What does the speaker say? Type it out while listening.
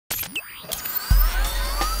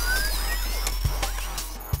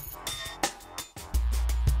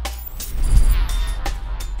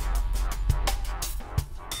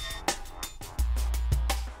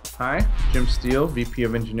Hi, Jim Steele, VP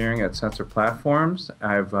of Engineering at Sensor Platforms.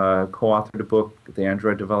 I've co-authored a book, the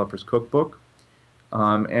Android Developers Cookbook.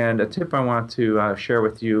 And a tip I want to share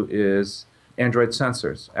with you is Android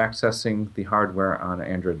sensors, accessing the hardware on an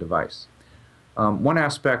Android device. One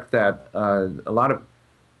aspect that a lot of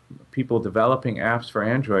people developing apps for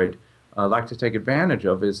Android like to take advantage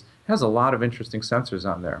of is it has a lot of interesting sensors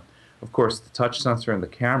on there. Of course, the touch sensor and the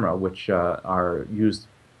camera, which are used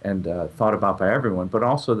and thought about by everyone, but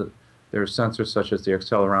also there are sensors such as the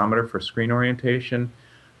accelerometer for screen orientation,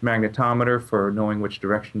 magnetometer for knowing which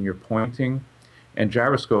direction you're pointing, and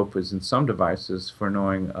gyroscope is in some devices for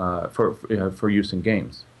knowing for use in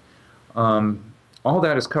games. All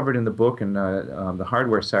that is covered in the book in the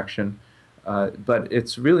hardware section, but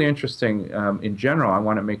it's really interesting. In general, I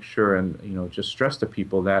want to make sure and just stress to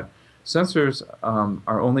people that sensors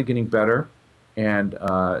are only getting better and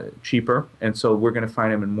cheaper, and so we're going to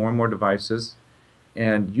find them in more and more devices,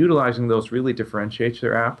 and utilizing those really differentiates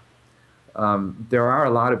their app. There are a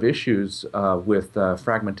lot of issues with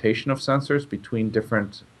fragmentation of sensors between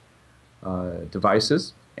different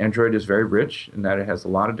devices. Android is very rich in that it has a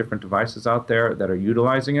lot of different devices out there that are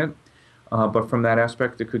utilizing it, but from that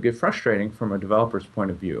aspect it could get frustrating from a developer's point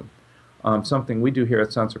of view. Something we do here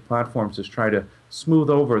at Sensor Platforms is try to smooth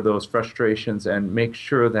over those frustrations and make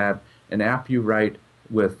sure that an app you write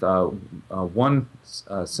with one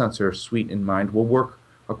sensor suite in mind will work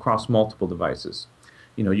across multiple devices.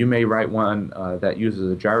 You may write one that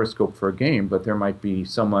uses a gyroscope for a game, but there might be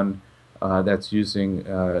someone that's using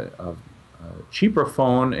a cheaper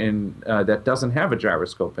phone that doesn't have a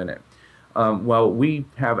gyroscope in it. Well, we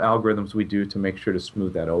have algorithms we do to make sure to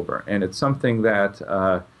smooth that over, and it's something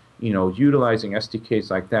that utilizing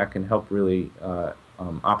SDKs like that can help really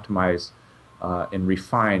optimize and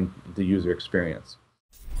refine the user experience.